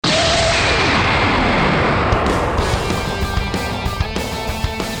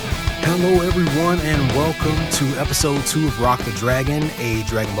Hello, everyone, and welcome to episode 2 of Rock the Dragon, a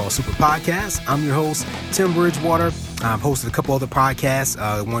Dragon Ball Super podcast. I'm your host, Tim Bridgewater. I've hosted a couple other podcasts,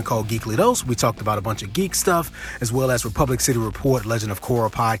 one called Geekly Dose. We talked about a bunch of geek stuff, as well as Republic City Report, Legend of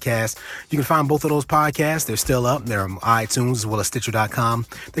Korra podcast. You can find both of those podcasts. They're still up. They're on iTunes as well as Stitcher.com.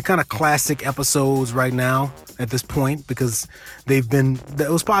 They're kind of classic episodes right now at this point because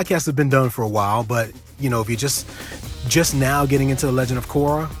those podcasts have been done for a while. But, you know, if you're just now getting into the Legend of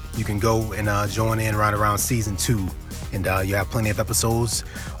Korra, you can go and join in right around season 2. And you have plenty of episodes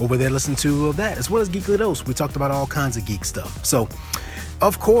over there to listen to of that, as well as Geekly Dose. We talked about all kinds of geek stuff. So,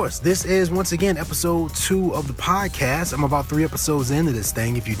 of course, this is, once again, episode 2 of the podcast. I'm about 3 episodes into this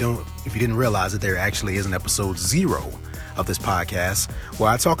thing. If you didn't realize that there actually is an episode 0 of this podcast, where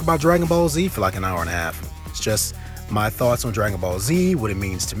I talk about Dragon Ball Z for like an hour and a half. It's just my thoughts on Dragon Ball Z, what it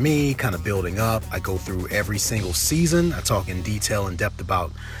means to me, kind of building up. I go through every single season. I talk in detail and depth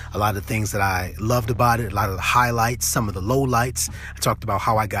about a lot of the things that I loved about it, a lot of the highlights, some of the lowlights. I talked about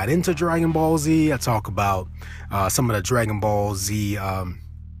how I got into Dragon Ball Z. I talk about some of the Dragon Ball Z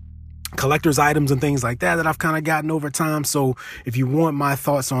collector's items and things like that I've kind of gotten over time. So if you want my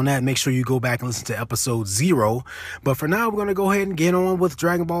thoughts on that, make sure you go back and listen to episode 0. But for now, we're going to go ahead and get on with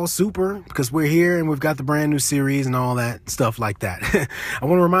Dragon Ball Super because we're here and we've got the brand new series and all that stuff like that. I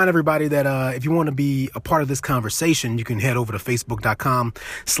want to remind everybody that if you want to be a part of this conversation, you can head over to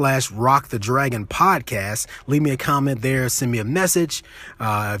facebook.com/rockthedragonpodcast. Leave me a comment there. Send me a message.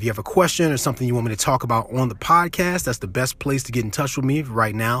 If you have a question or something you want me to talk about on the podcast, that's the best place to get in touch with me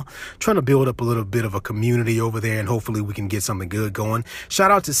right now. Trying to build up a little bit of a community over there, and hopefully we can get something good going.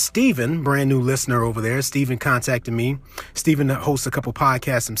 Shout out to Steven, brand new listener over there. Steven contacted me. Steven hosts a couple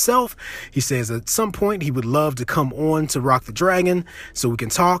podcasts himself. He says at some point he would love to come on to Rock the Dragon so we can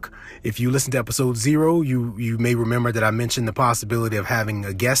talk. If you listen to episode 0, you may remember that I mentioned the possibility of having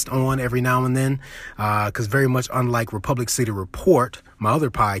a guest on every now and then, because very much unlike Republic City Report, my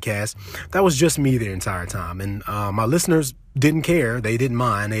other podcast, that was just me the entire time. And my listeners didn't care. They didn't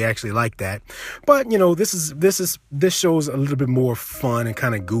mind. They actually liked that. But, you know, this show's a little bit more fun and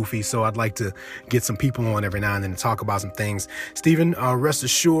kind of goofy. So I'd like to get some people on every now and then to talk about some things. Steven, rest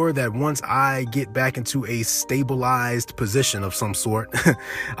assured that once I get back into a stabilized position of some sort,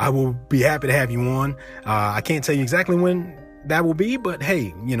 I will be happy to have you on. I can't tell you exactly when that will be, but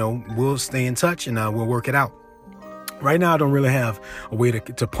hey, you know, we'll stay in touch and we'll work it out. Right now, I don't really have a way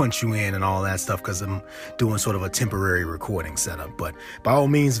to punch you in and all that stuff because I'm doing sort of a temporary recording setup. But by all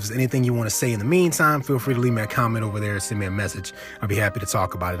means, if there's anything you want to say in the meantime, feel free to leave me a comment over there, send me a message. I'll be happy to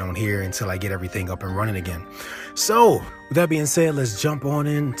talk about it on here until I get everything up and running again. So, with that being said, let's jump on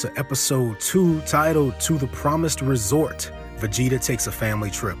into episode 2, titled To the Promised Resort. Vegeta takes a family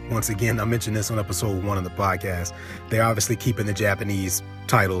trip. Once again, I mentioned this on episode 1 of the podcast. They're obviously keeping the Japanese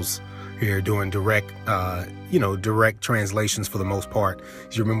titles here, doing direct translations for the most part.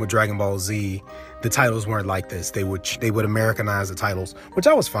 As you remember Dragon Ball Z, the titles weren't like this. They would Americanize the titles, which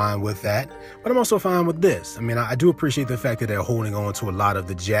I was fine with that. But I'm also fine with this. I mean, I do appreciate the fact that they're holding on to a lot of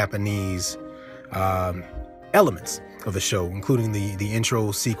the Japanese elements of the show, including the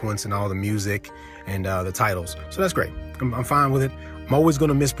intro sequence and all the music and the titles. So that's great. I'm fine with it. I'm always going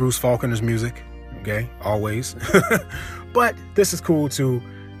to miss Bruce Faulconer's music. Okay, always. But this is cool too.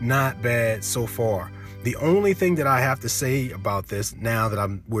 Not bad so far. The only thing that I have to say about this now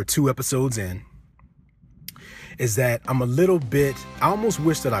that we're 2 episodes in is that I almost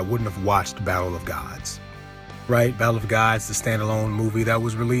wish that I wouldn't have watched Battle of Gods, right? Battle of Gods, the standalone movie that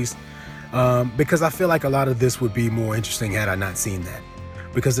was released, because I feel like a lot of this would be more interesting had I not seen that.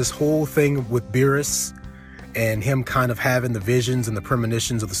 Because this whole thing with Beerus and him kind of having the visions and the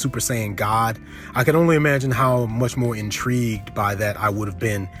premonitions of the Super Saiyan God, I can only imagine how much more intrigued by that I would have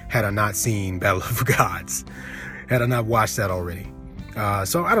been had I not seen Battle of Gods, had I not watched that already.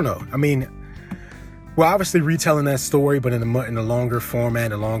 So I don't know. I mean, we're obviously retelling that story, but in a longer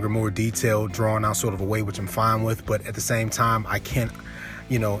format, a longer, more detailed, drawn out sort of a way, which I'm fine with. But at the same time, I can't,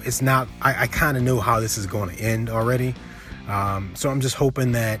 it's not, I kind of know how this is going to end already. So I'm just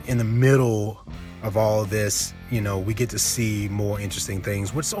hoping that in the middle of all this, we get to see more interesting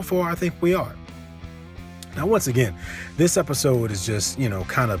things, which so far I think we are. Now, once again, this episode is just,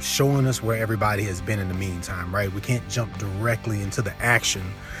 kind of showing us where everybody has been in the meantime, right? We can't jump directly into the action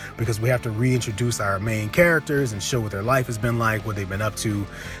because we have to reintroduce our main characters and show what their life has been like, what they've been up to.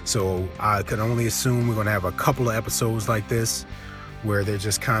 So I can only assume we're going to have a couple of episodes like this where they're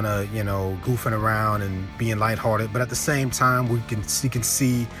just kind of, goofing around and being lighthearted. But at the same time, you can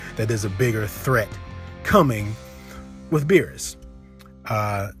see that there's a bigger threat coming with Beerus.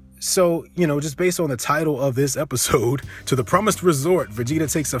 So, just based on the title of this episode, To the Promised Resort,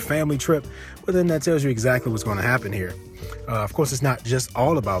 Vegeta takes a family trip. Well, then that tells you exactly what's going to happen here. Of course, it's not just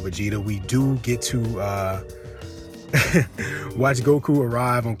all about Vegeta. We do get to watch Goku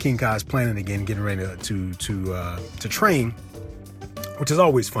arrive on King Kai's planet again, getting ready to train, which is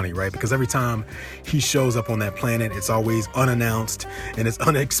always funny, right? Because every time he shows up on that planet, it's always unannounced and it's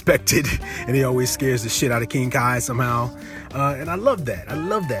unexpected, and he always scares the shit out of King Kai somehow. And I love that. I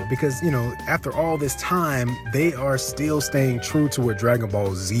love that because, after all this time, they are still staying true to what Dragon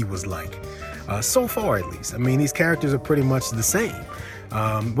Ball Z was like. So far, at least. I mean, these characters are pretty much the same.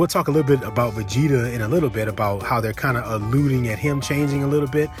 We'll talk a little bit about Vegeta in a little bit, about how they're kind of alluding at him changing a little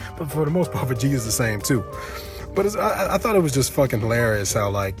bit. But for the most part, Vegeta's the same too. But I thought it was just fucking hilarious how,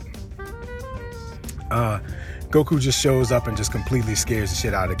 like, Goku just shows up and just completely scares the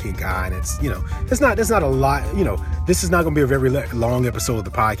shit out of King Kai. And it's, there's not a lot, this is not going to be a very long episode of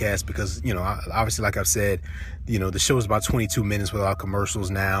the podcast because, obviously, like I've said, the show is about 22 minutes without commercials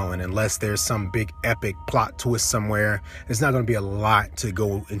now. And unless there's some big epic plot twist somewhere, it's not going to be a lot to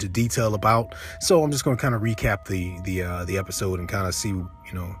go into detail about. So I'm just going to kind of recap the episode and kind of see,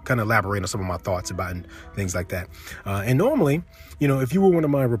 kind of elaborate on some of my thoughts about and things like that. And normally, if you were one of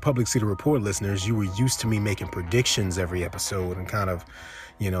my Republic City Report listeners, you were used to me making predictions every episode and kind of,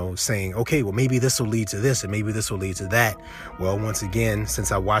 saying, okay, well, maybe this will lead to this and maybe this will lead to that. Well, once again,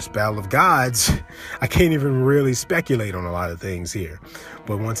 since I watched Battle of Gods, I can't even really speculate on a lot of things here.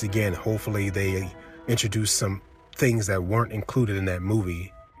 But once again, hopefully they introduce some things that weren't included in that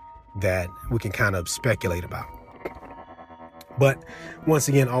movie that we can kind of speculate about. But once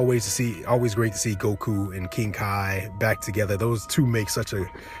again, always great to see Goku and King Kai back together. Those two make such an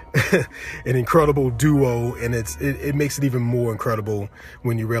incredible duo, and it makes it even more incredible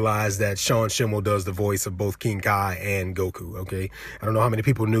when you realize that Sean Schemmel does the voice of both King Kai and Goku. Okay, I don't know how many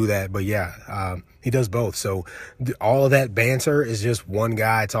people knew that, but yeah, he does both. So all of that banter is just one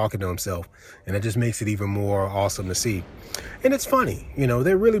guy talking to himself, and it just makes it even more awesome to see. And it's funny,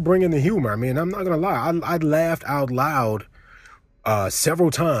 they're really bringing the humor. I mean, I'm not gonna lie, I laughed out loud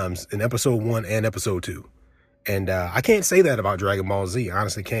several times in episode 1 and episode 2. And I can't say that about Dragon Ball Z. I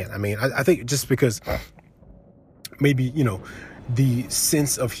honestly can't. I mean, I think just because maybe, the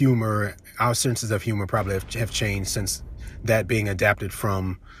sense of humor, our senses of humor probably have changed since that being adapted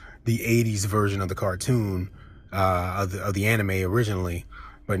from the 80s version of the cartoon, of the anime originally.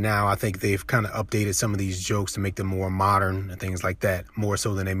 But now I think they've kind of updated some of these jokes to make them more modern and things like that, more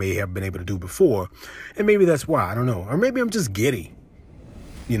so than they may have been able to do before. And maybe that's why, I don't know. Or maybe I'm just giddy.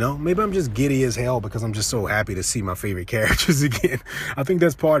 Maybe I'm just giddy as hell because I'm just so happy to see my favorite characters again. I think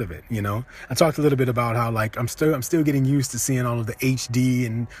that's part of it, I talked a little bit about how, like, I'm still getting used to seeing all of the HD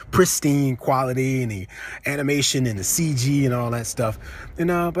and pristine quality and the animation and the CG and all that stuff. And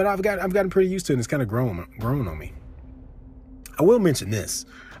but I've gotten pretty used to it, and it's kind of grown on me. I will mention this.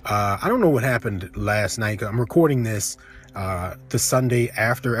 I don't know what happened last night. I'm recording this the Sunday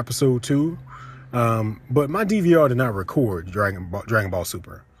after episode 2. But my DVR did not record Dragon Ball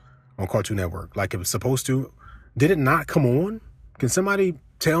Super on Cartoon Network like it was supposed to. Did it not come on? Can somebody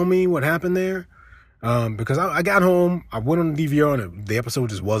tell me what happened there? Because I got home, I went on the DVR, and the episode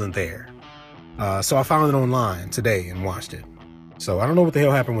just wasn't there. So I found it online today and watched it. So I don't know what the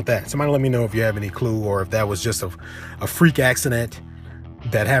hell happened with that. Somebody let me know if you have any clue, or if that was just a freak accident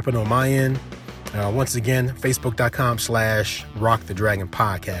that happened on my end. Once again,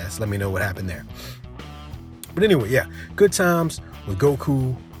 facebook.com/rockthedragonpodcast. Let me know what happened there. But anyway, yeah, good times with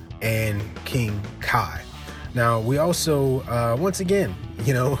Goku and King Kai. Now, we also, once again,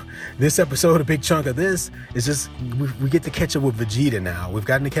 this episode, a big chunk of this is just, we get to catch up with Vegeta now. We've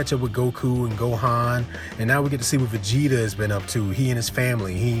gotten to catch up with Goku and Gohan, and now we get to see what Vegeta has been up to. He and his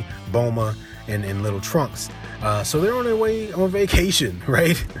family, Bulma, and little Trunks. So they're on their way on vacation,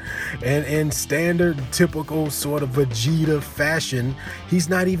 right? And in standard, typical sort of Vegeta fashion, he's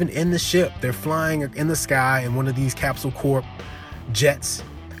not even in the ship. They're flying in the sky in one of these Capsule Corp jets,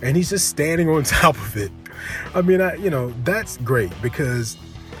 and he's just standing on top of it. I mean, that's great, because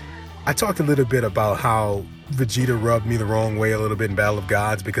I talked a little bit about how Vegeta rubbed me the wrong way a little bit in Battle of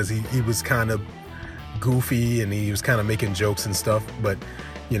Gods, because he was kind of goofy and he was kind of making jokes and stuff, but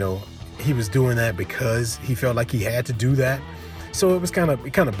he was doing that because he felt like he had to do that. So it kind of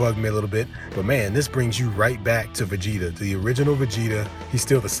bugged me a little bit. But man, this brings you right back to Vegeta, the original Vegeta. He's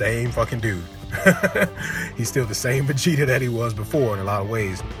still the same fucking dude. He's still the same Vegeta that he was before in a lot of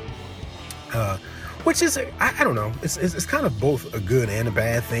ways. Which is, I don't know, it's kind of both a good and a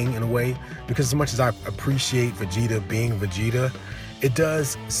bad thing in a way, because as much as I appreciate Vegeta being Vegeta, it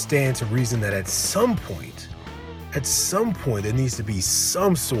does stand to reason that at some point at some point there needs to be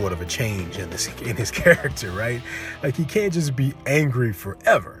some sort of a change in his character, right? Like, he can't just be angry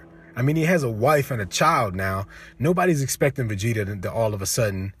forever. I mean, he has a wife and a child now. Nobody's expecting Vegeta to all of a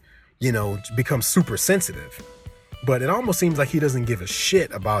sudden, become super sensitive. But it almost seems like he doesn't give a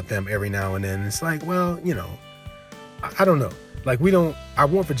shit about them every now and then. It's like, well, I don't know. Like, I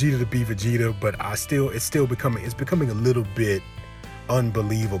want Vegeta to be Vegeta, but it's becoming a little bit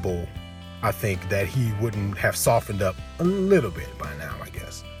unbelievable, I think, that he wouldn't have softened up a little bit by now, I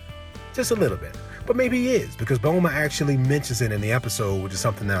guess. Just a little bit. But maybe he is, because Bulma actually mentions it in the episode, which is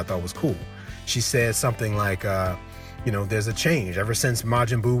something that I thought was cool. She says something like, there's a change. Ever since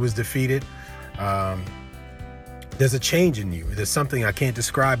Majin Buu was defeated, there's a change in you. There's something, I can't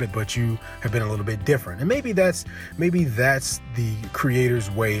describe it, but you have been a little bit different. And maybe that's the creator's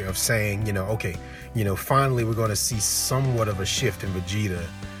way of saying, finally we're going to see somewhat of a shift in Vegeta.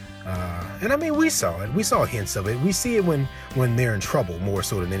 And I mean, we saw it. We saw hints of it. We see it when they're in trouble more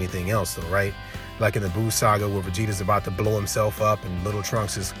so than anything else, though, right? Like in the Buu saga, where Vegeta's about to blow himself up and Little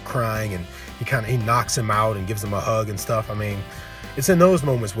Trunks is crying, and he knocks him out and gives him a hug and stuff. I mean, it's in those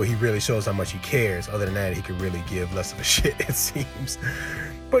moments where he really shows how much he cares. Other than that, he could really give less of a shit, it seems.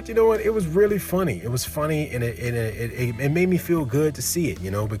 But you know what? It was really funny. It was funny, and it made me feel good to see it,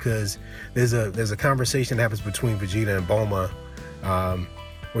 because there's a conversation that happens between Vegeta and Bulma,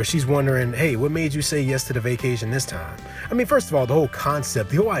 where she's wondering, hey, what made you say yes to the vacation this time? I mean, first of all, the whole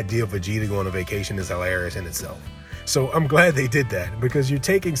idea of Vegeta going on vacation is hilarious in itself. So I'm glad they did that, because you're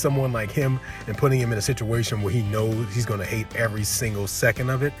taking someone like him and putting him in a situation where he knows he's going to hate every single second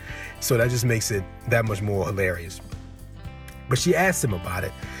of it. So that just makes it that much more hilarious. But she asked him about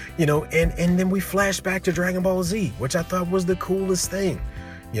it, and then we flash back to Dragon Ball Z, which I thought was the coolest thing.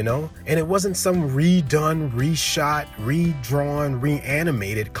 And it wasn't some redone, reshot, redrawn,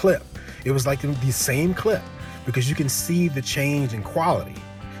 reanimated clip. It was like the same clip, because you can see the change in quality.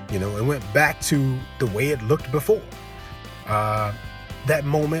 It went back to the way it looked before. That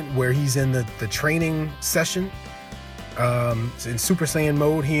moment where he's in the training session, in Super Saiyan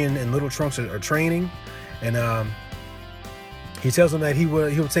mode, he and Little Trunks are training, and he tells him that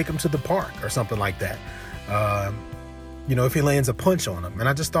he'll take him to the park or something like that. If he lands a punch on him. And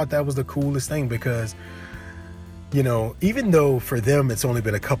I just thought that was the coolest thing, because, even though for them it's only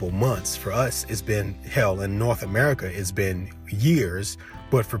been a couple months, for us it's been, hell, in North America it's been years,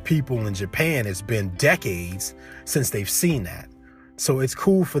 but for people in Japan it's been decades since they've seen that. So it's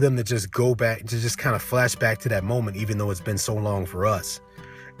cool for them to just go back, to just kind of flash back to that moment, even though it's been so long for us.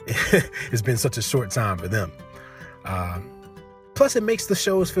 It's been such a short time for them. Plus it makes the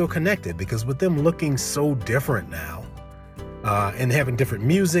shows feel connected, because with them looking so different now, and having different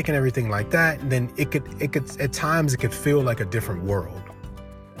music and everything like that, then it could at times it could feel like a different world.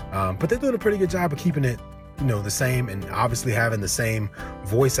 But they're doing a pretty good job of keeping it, the same, and obviously having the same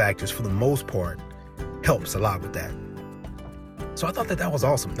voice actors for the most part helps a lot with that. So I thought that was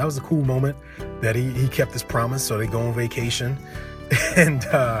awesome. That was a cool moment that he kept his promise. So they go on vacation, and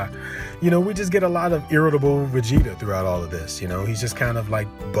we just get a lot of irritable Vegeta throughout all of this. He's just kind of like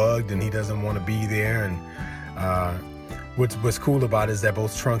bugged, and he doesn't want to be there, and what's cool about it is that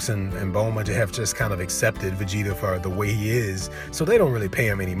both Trunks and Bulma have just kind of accepted Vegeta for the way he is. So they don't really pay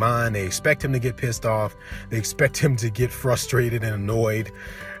him any mind. They expect him to get pissed off. They expect him to get frustrated and annoyed.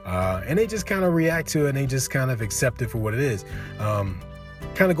 And they just kind of react to it, and they just kind of accept it for what it is. Kind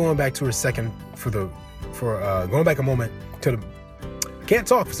of going back to a second going back a moment to can't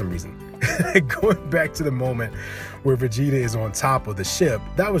talk for some reason. Going back to the moment where Vegeta is on top of the ship,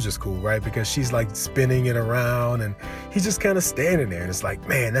 that was just cool, right? Because she's like spinning it around, and he's just kind of standing there, and it's like,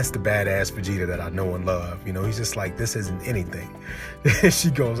 man, that's the badass Vegeta that I know and love. He's just like, this isn't anything. She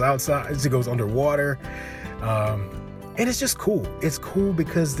goes outside, she goes underwater, and it's just cool. It's cool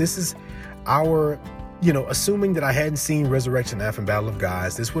because this is our, assuming that I hadn't seen Resurrection F and Battle of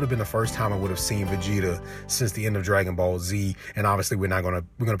Gods, this would have been the first time I would have seen Vegeta since the end of Dragon Ball Z. And obviously we're gonna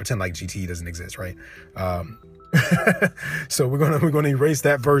pretend like GT doesn't exist, right? So we're gonna erase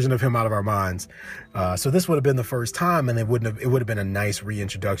that version of him out of our minds. So this would have been the first time, and it would have been a nice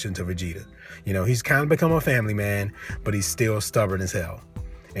reintroduction to Vegeta. He's kind of become a family man, but he's still stubborn as hell.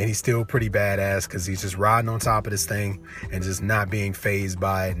 And he's still pretty badass, because he's just riding on top of this thing and just not being fazed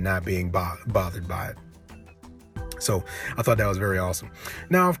by it, not being bothered by it. So I thought that was very awesome.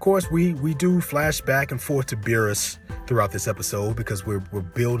 Now, of course, we do flash back and forth to Beerus throughout this episode, because we're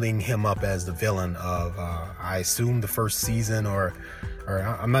building him up as the villain of, I assume, the first season, or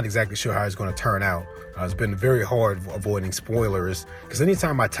I'm not exactly sure how it's going to turn out. It's been very hard avoiding spoilers, because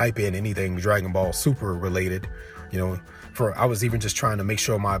anytime I type in anything Dragon Ball Super related, I was even just trying to make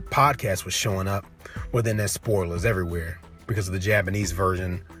sure my podcast was showing up. Well, then there's spoilers everywhere because the Japanese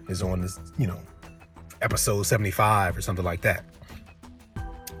version is on this, episode 75 or something like that.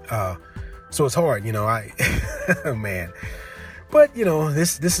 So it's hard, oh man. But,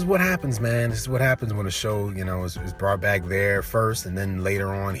 this is what happens, man. This is what happens when a show, is brought back there first and then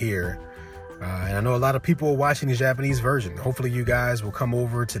later on here. And I know a lot of people are watching the Japanese version. Hopefully you guys will come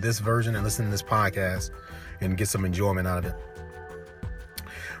over to this version and listen to this podcast and get some enjoyment out of it.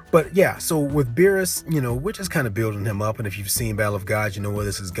 But yeah, so with Beerus, we're just kind of building him up. And if you've seen Battle of Gods, you know where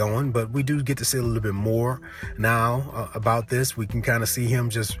this is going. But we do get to see a little bit more now about this. We can kind of see him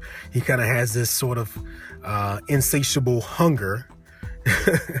he kind of has this sort of insatiable hunger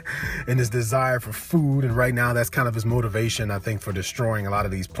and his desire for food. And right now, that's kind of his motivation, I think, for destroying a lot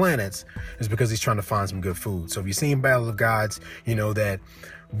of these planets is because he's trying to find some good food. So if you've seen Battle of Gods, you know that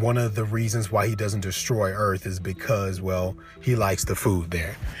one of the reasons why he doesn't destroy Earth is because, well, he likes the food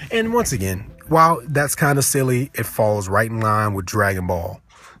there. And once again, while that's kind of silly, it falls right in line with Dragon Ball.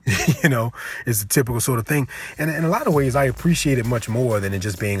 It's a typical sort of thing. And in a lot of ways, I appreciate it much more than it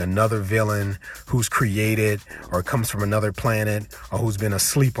just being another villain who's created or comes from another planet or who's been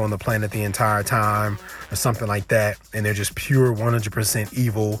asleep on the planet the entire time or something like that. And they're just pure 100%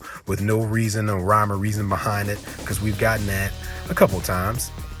 evil with no reason or rhyme or reason behind it, because we've gotten that a couple times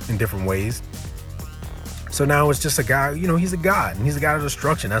in different ways. So now it's just a guy, he's a god and he's a god of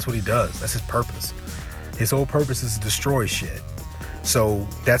destruction. That's what he does. That's his purpose. His whole purpose is to destroy shit. So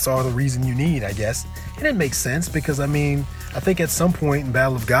that's all the reason you need, I guess. And it makes sense because, I think at some point in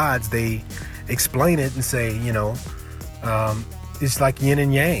Battle of Gods, they explain it and say, it's like yin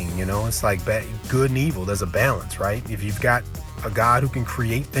and yang, it's like good and evil. There's a balance, right? If you've got a god who can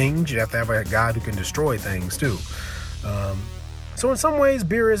create things, you have to have a god who can destroy things too. So in some ways,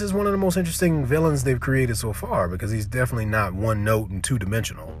 Beerus is one of the most interesting villains they've created so far because he's definitely not one note and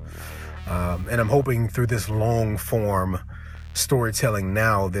two-dimensional. And I'm hoping through this long form storytelling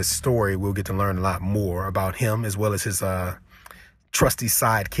now, this story, we'll get to learn a lot more about him as well as his trusty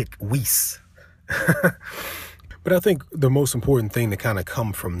sidekick Whis. But I think the most important thing to kind of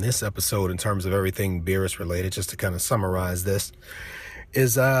come from this episode in terms of everything Beerus related, just to kind of summarize this,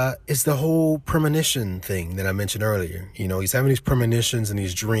 is the whole premonition thing that I mentioned earlier. He's having these premonitions and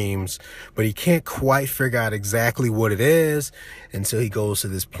these dreams, but he can't quite figure out exactly what it is until he goes to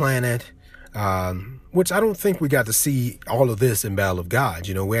this planet. Which I don't think we got to see all of this in Battle of Gods.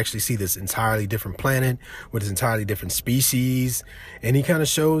 We actually see this entirely different planet with this entirely different species, and he kind of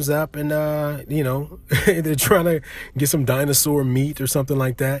shows up and, they're trying to get some dinosaur meat or something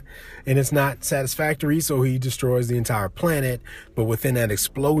like that, and it's not satisfactory, so he destroys the entire planet. But within that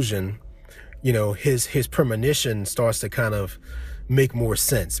explosion, his premonition starts to kind of make more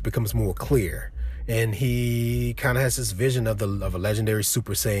sense, becomes more clear. And he kind of has this vision of a legendary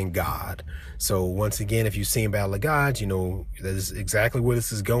Super Saiyan God. So once again, if you've seen Battle of Gods, that is exactly where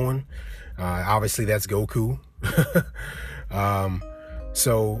this is going. Obviously, that's Goku.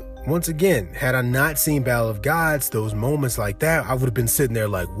 So once again, had I not seen Battle of Gods, those moments like that, I would have been sitting there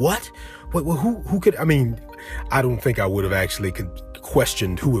like, what? Who could? I don't think I would have actually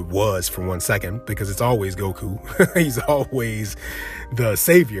questioned who it was for 1 second, because it's always Goku. He's always the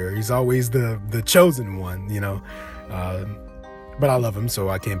savior. He's always the chosen one, but I love him, so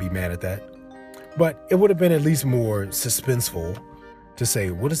I can't be mad at that. But it would have been at least more suspenseful to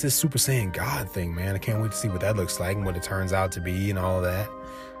say, what is this Super Saiyan God thing, man? I can't wait to see what that looks like and what it turns out to be and all of that.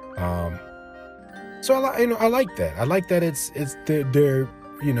 So I like that. I like that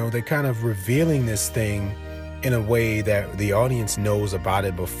they're kind of revealing this thing in a way that the audience knows about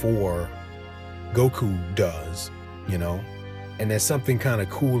it before Goku does, and there's something kind of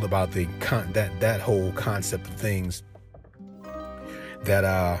cool about that whole concept of things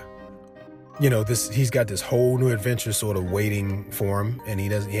that he's got this whole new adventure sort of waiting for him, and he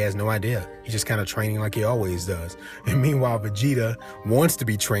has no idea. He's just kind of training like he always does. And meanwhile, Vegeta wants to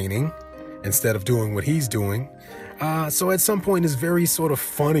be training instead of doing what he's doing. So at some point, this very sort of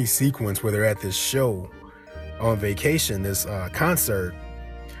funny sequence where they're at this show on vacation, this concert,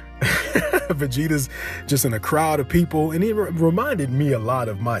 Vegeta's just in a crowd of people, and it reminded me a lot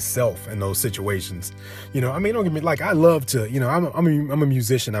of myself in those situations. Don't get me, I love to, I'm a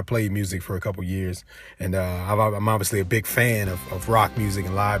musician. I played music for a couple years, and I'm obviously a big fan of rock music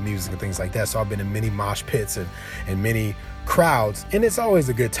and live music and things like that. So I've been in many mosh pits and many crowds, and it's always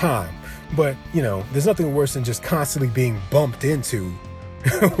a good time. But there's nothing worse than just constantly being bumped into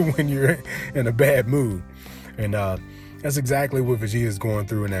when you're in a bad mood. And that's exactly what Vegeta's going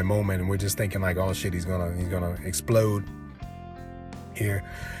through in that moment. And we're just thinking like, oh shit, he's gonna explode. here.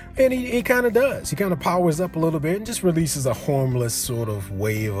 And he kind of does. He kind of powers up a little bit and just releases a harmless sort of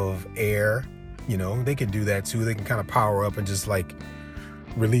wave of air. You know, they can do that too. They can kind of power up and just like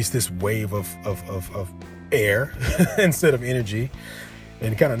release this wave of air instead of energy,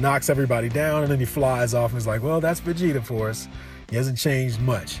 and kind of knocks everybody down, and then he flies off and is like, well, that's Vegeta for us. He hasn't changed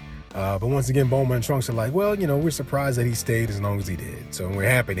much. But once again, Bulma and Trunks are like, well, you know, we're surprised that he stayed as long as he did. So we're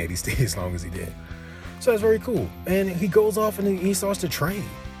happy that he stayed as long as he did. So that's very cool. And he goes off and he starts to train.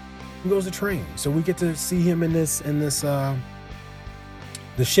 He goes to train. So we get to see him in this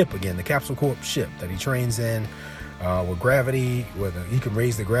the ship again, the Capsule Corp ship that he trains in, with gravity, he can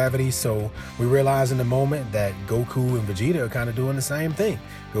raise the gravity. So we realize in the moment that Goku and Vegeta are kind of doing the same thing.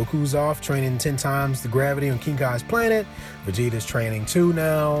 Goku's off training 10 times the gravity on King Kai's planet. Vegeta's training 2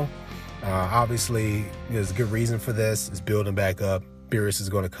 now. Obviously, there's a good reason for this. It's building back up. Beerus is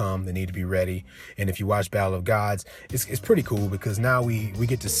going to come. They need to be ready. And if you watch Battle of Gods, it's pretty cool because now we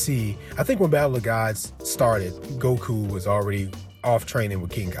get to see, I think when Battle of Gods started, Goku was already off training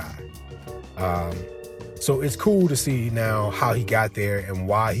with King Kai. So it's cool to see now how he got there and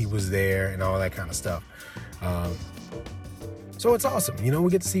why he was there and all that kind of stuff. So it's awesome. You know, we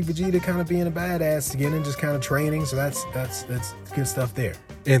get to see Vegeta kind of being a badass again and just kind of training. So that's good stuff there.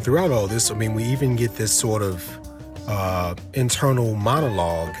 And throughout all this, I mean, we even get this sort of internal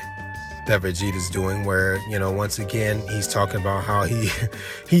monologue that Vegeta's doing where, you know, once again, he's talking about how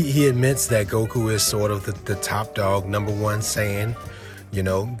he admits that Goku is sort of the top dog, number one Saiyan, you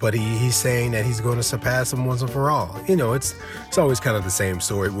know, but he's saying that he's going to surpass him once and for all. You know, it's always kind of the same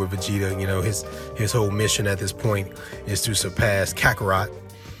story with Vegeta. You know, his whole mission at this point is to surpass Kakarot.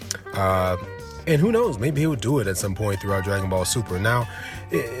 And who knows, maybe he'll do it at some point throughout Dragon Ball Super. Now,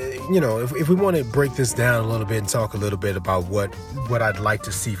 you know, if we want to break this down a little bit and talk a little bit about what I'd like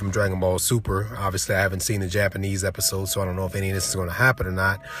to see from Dragon Ball Super. Obviously, I haven't seen the Japanese episode, so I don't know if any of this is going to happen or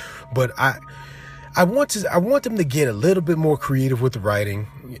not. But I want them to get a little bit more creative with the writing,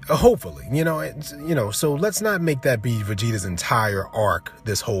 hopefully. You know, so let's not make that be Vegeta's entire arc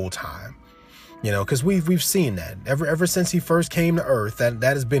this whole time. You know, because we've seen that ever since he first came to Earth. That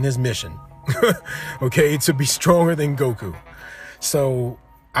has been his mission. Okay, to be stronger than Goku. So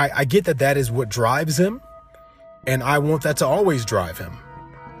I get that is what drives him, and I want that to always drive him.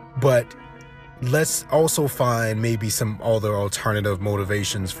 But let's also find maybe some other alternative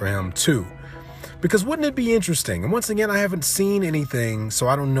motivations for him too. Because wouldn't it be interesting? And once again, I haven't seen anything, so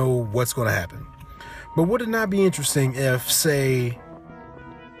I don't know what's going to happen. But would it not be interesting if, say,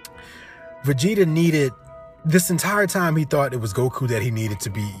 Vegeta needed, this entire time he thought it was Goku that he needed to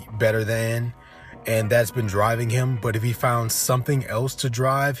be better than, and that's been driving him. But if he found something else to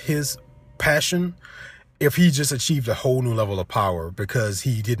drive his passion, if he just achieved a whole new level of power because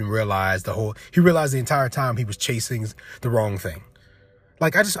he didn't realize he realized the entire time he was chasing the wrong thing.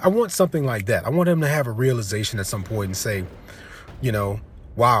 Like, I want something like that. I want him to have a realization at some point and say, you know,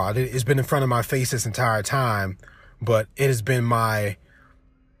 wow, it's been in front of my face this entire time, but it has been my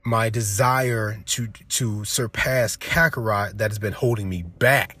desire to surpass Kakarot that has been holding me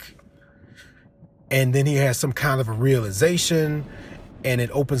back. And then he has some kind of a realization, and it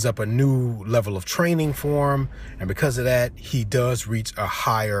opens up a new level of training for him. And because of that, he does reach a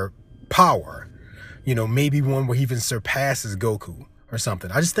higher power. You know, maybe one where he even surpasses Goku or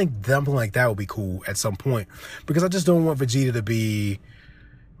something. I just think something like that would be cool at some point, because I just don't want Vegeta to be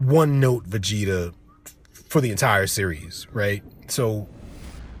one note Vegeta for the entire series, right? So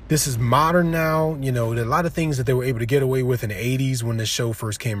this is modern now. You know, there are a lot of things that they were able to get away with in the 80s when this show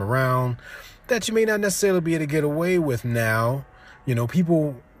first came around that you may not necessarily be able to get away with now. You know,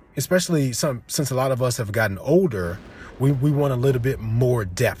 people, especially since a lot of us have gotten older, we want a little bit more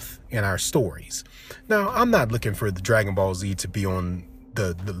depth in our stories. Now, I'm not looking for the Dragon Ball Z to be on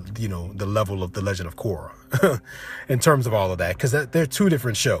the level of The Legend of Korra in terms of all of that, because they're two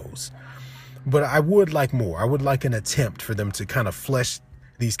different shows. But I would like more. I would like an attempt for them to kind of flesh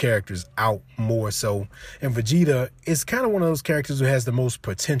these characters out more so. And Vegeta is kind of one of those characters who has the most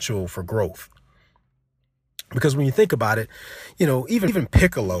potential for growth. Because when you think about it, you know, even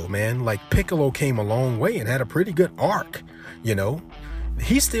Piccolo, man, like Piccolo came a long way and had a pretty good arc. You know,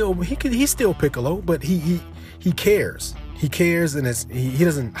 he's still Piccolo, but he cares. He cares, and he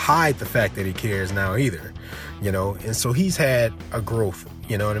doesn't hide the fact that he cares now either. You know, and so he's had a growth.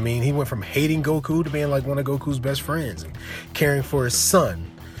 You know what I mean? He went from hating Goku to being like one of Goku's best friends, and caring for his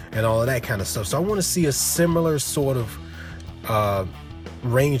son, and all of that kind of stuff. So I want to see a similar sort of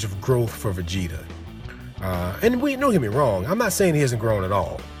range of growth for Vegeta. And don't get me wrong, I'm not saying he hasn't grown at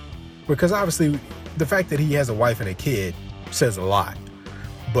all, because obviously the fact that he has a wife and a kid says a lot.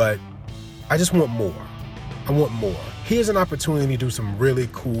 But I just want more. I want more. here's an opportunity to do some really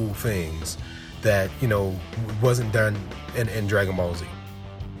cool things that, wasn't done in Dragon Ball Z.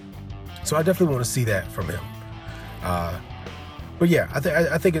 So I definitely want to see that from him. But yeah,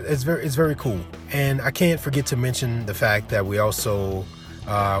 I think it's very cool. And I can't forget to mention the fact that we also,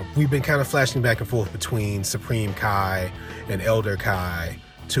 we've been kind of flashing back and forth between Supreme Kai and Elder Kai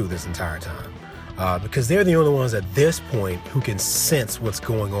too this entire time. Because they're the only ones at this point who can sense what's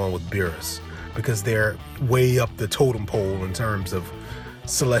going on with Beerus, because they're way up the totem pole in terms of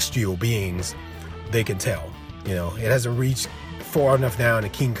celestial beings. They can tell, it hasn't reached far enough down to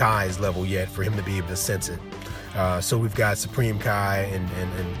King Kai's level yet for him to be able to sense it. So we've got Supreme Kai and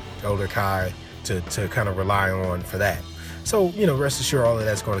Elder Kai to kind of rely on for that. So, rest assured all of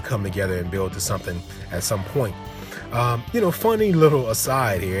that's going to come together and build to something at some point. Funny little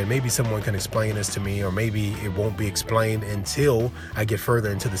aside here, and maybe someone can explain this to me, or maybe it won't be explained until I get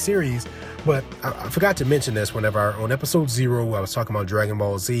further into the series, but I forgot to mention this whenever on episode 0, I was talking about Dragon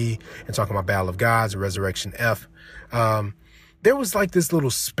Ball Z and talking about Battle of Gods and Resurrection F. There was like this little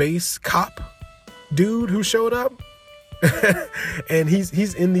space cop dude who showed up. And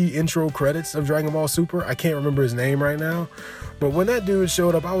he's in the intro credits of Dragon Ball Super. I can't remember his name right now, but when that dude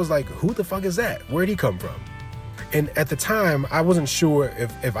showed up, I was like, who the fuck is that? Where'd he come from? And at the time, I wasn't sure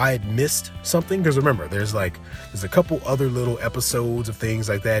if I had missed something, because remember, there's a couple other little episodes of things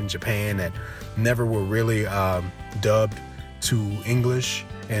like that in Japan that never were really dubbed to English,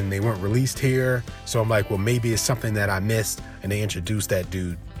 and they weren't released here. So I'm like, well, maybe it's something that I missed, and they introduced that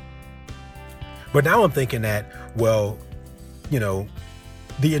dude. But now I'm thinking that, well,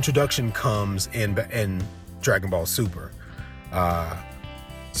 the introduction comes in Dragon Ball Super.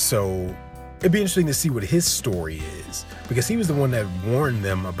 So it'd be interesting to see what his story is, because he was the one that warned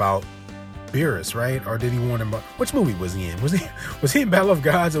them about Beerus, right? Or did he warn them about, which movie was he in? Was he in Battle of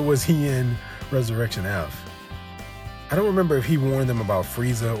Gods, or was he in Resurrection F? I don't remember if he warned them about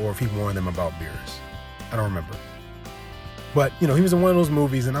Frieza or if he warned them about Beerus. I don't remember. But, he was in one of those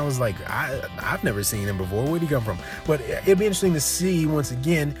movies, and I was like, I've never seen him before. Where'd he come from? But it'd be interesting to see, once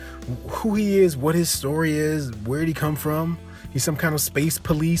again, who he is, what his story is, where'd he come from. He's some kind of space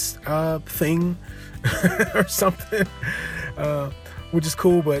police thing or something, which is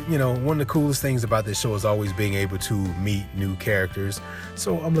cool. But, one of the coolest things about this show is always being able to meet new characters.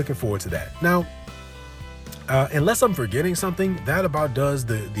 So I'm looking forward to that. Now, unless I'm forgetting something, that about does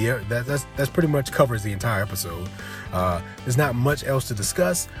that's pretty much covers the entire episode. There's not much else to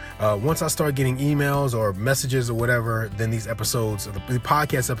discuss. Once I start getting emails or messages or whatever, then these episodes, the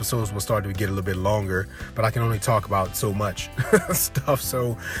podcast episodes, will start to get a little bit longer, but I can only talk about so much stuff.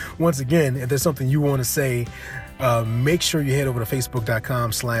 So once again, if there's something you want to say, make sure you head over to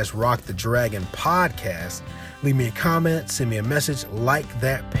facebook.com/rockthedragonpodcast. Leave me a comment, send me a message, like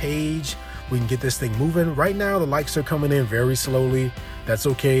that page. We can get this thing moving. Right now, the likes are coming in very slowly. That's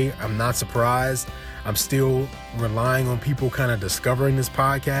okay. I'm not surprised. I'm still relying on people kind of discovering this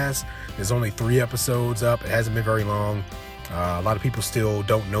podcast. There's only 3 episodes up. It hasn't been very long. A lot of people still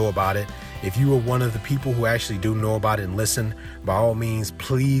don't know about it. If you are one of the people who actually do know about it and listen, by all means,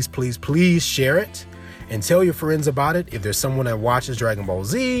 please, please, please share it and tell your friends about it. If there's someone that watches Dragon Ball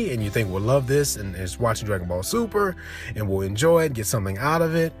Z and you think will love this and is watching Dragon Ball Super and will enjoy it, get something out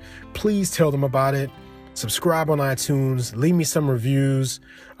of it, please tell them about it. Subscribe on iTunes. Leave me some reviews.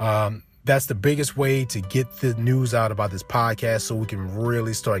 That's the biggest way to get the news out about this podcast, so we can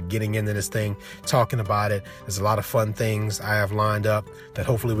really start getting into this thing, talking about it. There's a lot of fun things I have lined up that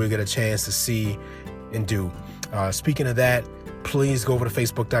hopefully we'll get a chance to see and do. Speaking of that, please go over to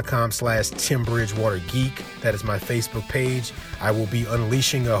facebook.com/TimBridgewaterGeek. That is my Facebook page. I will be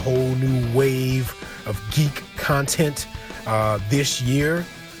unleashing a whole new wave of geek content this year.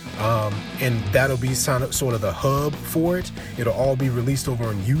 And that'll be sort of the hub for it. It'll all be released over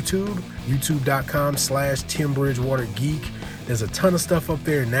on YouTube, youtube.com/TimBridgewaterGeek. There's a ton of stuff up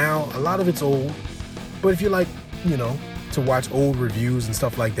there now. A lot of it's old, but if you like, to watch old reviews and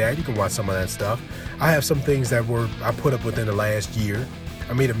stuff like that, you can watch some of that stuff. I have some things that I put up within the last year.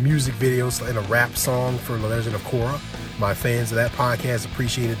 I made a music video and a rap song for The Legend of Korra. My fans of that podcast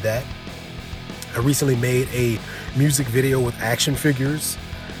appreciated that. I recently made a music video with action figures.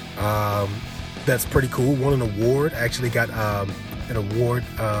 That's pretty cool. Won an award. Actually got an award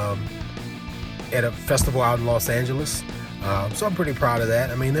at a festival out in Los Angeles. So I'm pretty proud of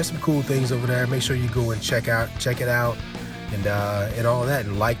that. I mean, there's some cool things over there. Make sure you go and check it out, and all that,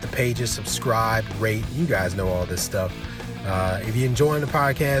 and like the pages, subscribe, rate. You guys know all this stuff. If you're enjoying the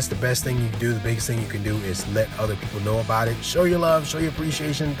podcast, the best thing you can do, the biggest thing you can do is let other people know about it. Show your love, show your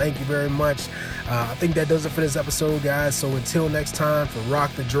appreciation. Thank you very much. I think that does it for this episode, guys. So until next time, for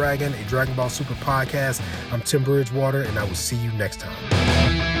Rock the Dragon, a Dragon Ball Super podcast, I'm Tim Bridgewater, and I will see you next time.